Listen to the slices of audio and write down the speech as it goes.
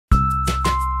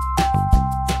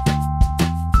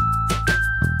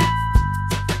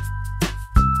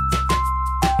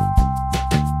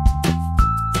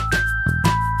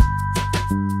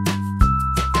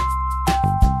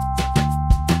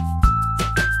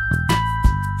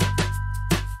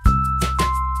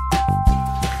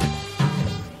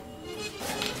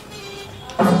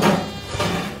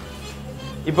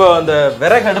இப்போ அந்த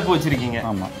விறகு அடுப்பு வச்சிருக்கீங்க.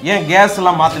 ஆமா. ஏன் கேஸ்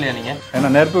எல்லாம் மாத்தலையா நீங்க? ஏன்னா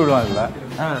நெருப்பு விடுவோம் இல்ல.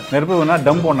 நெருப்பு விடுனா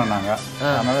டம் போடணும் நாங்க.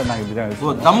 அதனால நாங்க இப்படி தான்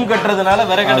யூஸ் தம் கட்டுறதுனால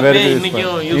விறகு அடுப்பே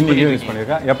இன்னைக்கும் யூஸ்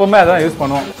பண்ணிருக்கோம். எப்பவுமே அதான் யூஸ்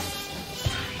பண்ணுவோம்.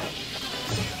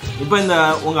 இப்போ இந்த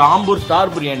உங்க ஆம்பூர்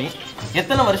ஸ்டார் பிரியாணி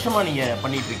எத்தனை வருஷமா நீங்க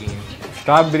பண்ணிட்டு இருக்கீங்க?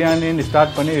 ஸ்டார் பிரியாணி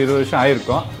ஸ்டார்ட் பண்ணி 20 வருஷம்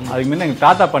ஆயிருக்கும். அதுக்கு முன்ன எங்க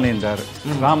தாத்தா பண்ணியிருந்தாரு,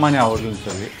 ராமானியா அவர்கள்னு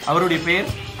சொல்லி. அவருடைய பேர்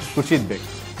குர்ஷித் பேக்.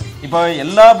 இப்போ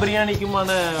எல்லா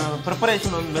பிரியாணிக்குமான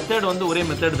ப்ரிப்பரேஷன் மெத்தட் வந்து ஒரே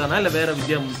மெத்தட் தானா இல்லை வேற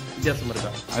வித்தியாசம்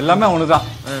இருக்கா? எல்லாமே ஒன்று தான்,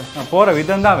 போகிற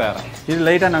விதம் தான் வேற. இது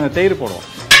லைட்டாக நாங்கள் தயிர் போடுவோம்.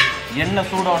 எண்ணெய்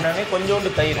சூடானே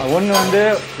கொஞ்சோண்டு தயிர். ஒன்று வந்து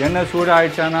எண்ணெய் சூடு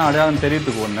ஆயிடுச்சானா அடையாளம்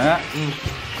தெரியறதுக்கு ஒன்று.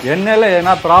 எண்ணெயில்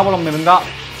எதனா ப்ராப்ளம் இருந்தால்,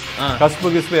 கஸ்பு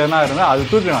கிஸ்பு எதனா இருந்தால்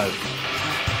அது தூக்கணும். அது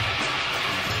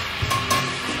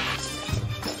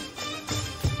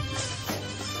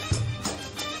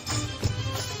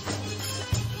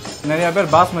நிறைய பேர்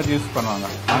பாஸ்மதி யூஸ் பண்ணுவாங்க.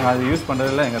 நாங்கள் அது யூஸ்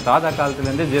பண்ணுறதில்ல. எங்கள் தாத்தா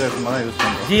காலத்துலேருந்தே ஜீரக சம்பா தான் யூஸ்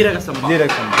பண்ணுறோம். ஜீரக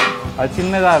சம்பா அது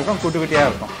சின்னதாக இருக்கும், குட்டி குட்டியாக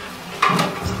இருக்கும்.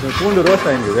 பூண்டு ரோஸ்ட்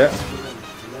ஆகிடுது.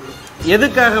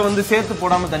 எதுக்காக வந்து சேர்த்து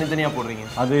போடாமல் தனித்தனியாக போடுறீங்க?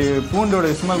 அது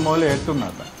பூண்டோட ஸ்மெல் முதல்ல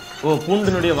எடுத்துனாங்க. ஓ,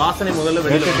 பூண்டினுடைய வாசனை முதல்ல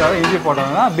எடுத்துக்காக இஞ்சி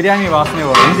போட்டோம்னா பிரியாணி வாசனை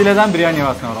வரும். இஞ்சில தான் பிரியாணி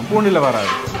வாசனை வரும், பூண்டில்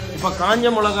வராது. இப்போ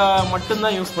காஞ்ச மிளகா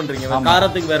மட்டும்தான் யூஸ் பண்ணுறீங்க,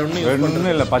 காரத்துக்கு வேற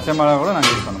ஒன்றும் இல்லை. பச்சை மிளகா கூட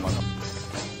நாங்கள் யூஸ் பண்ண மாட்டோம்.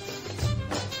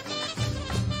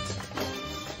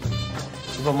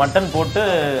 இப்போ மட்டன் போட்டு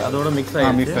அதோட மிக்ஸ்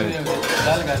ஆகிடுச்சு.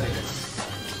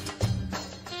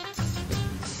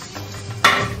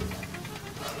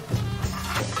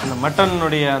 அந்த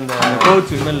மட்டனுடைய அந்த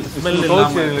கவுச்சு ஸ்மெல்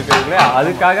இருக்குல்ல,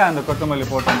 அதுக்காக அந்த கொத்தமல்லி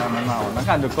போட்டோம்னா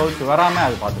அந்த கவுச்சு வராமல்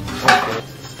அது பார்த்துக்கணும்.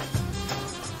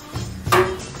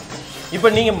 இப்போ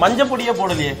நீங்கள் மஞ்சள் பொடியே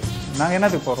போடலையே? நாங்கள்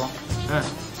என்னத்துக்கு போடுறோம்?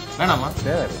 வேணாமா?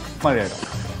 தேவை மாதிரி ஆகிடும்.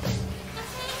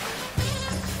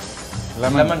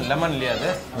 லெமன் லெமன் இல்லையா? அது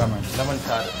லெமன் லெமன்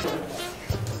சாறு.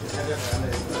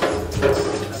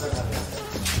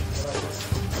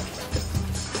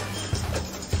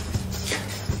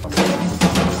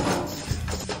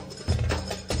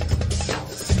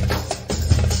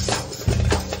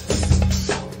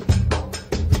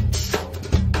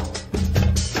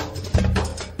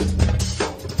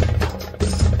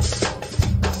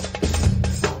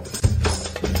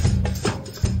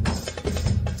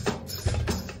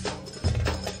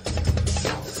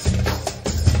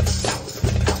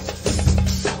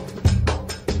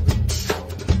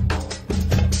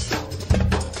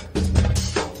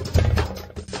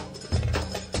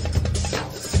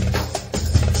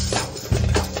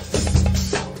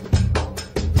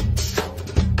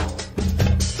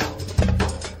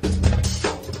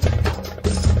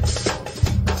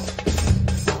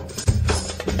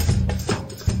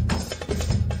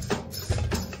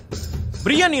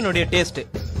 பிரியாணியினுடைய டேஸ்ட்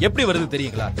எப்படி வருது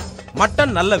தெரியுங்களா?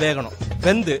 மட்டன் நல்ல வேகணும்,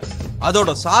 வெந்து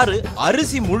அதோட சாறு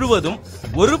அரிசி முழுவதும்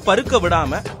ஒரு பருக்க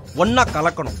விடாம ஒன்னா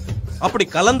கலக்கணும். அப்படி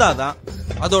கலந்தாதான்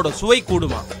அதோட சுவை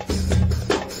கூடுமா.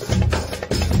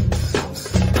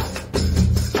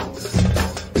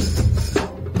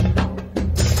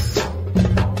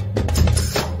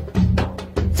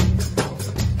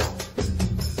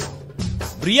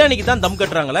 பிரியாணிக்கு தான் தம்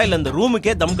கட்டுறாங்களா இல்ல இந்த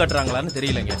ரூமுக்கே தம் கட்டுறாங்களான்னு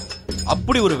தெரியலங்க.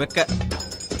 அப்படி ஒரு வெக்க.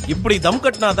 இப்படி தம்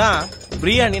கட்டினாதான்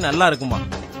பிரியாணி நல்லா இருக்குமா.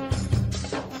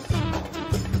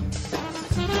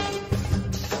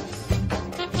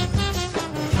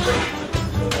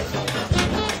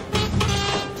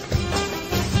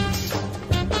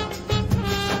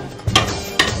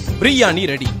 பிரியாணி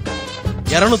ரெடி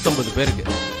 250 பேருக்கு.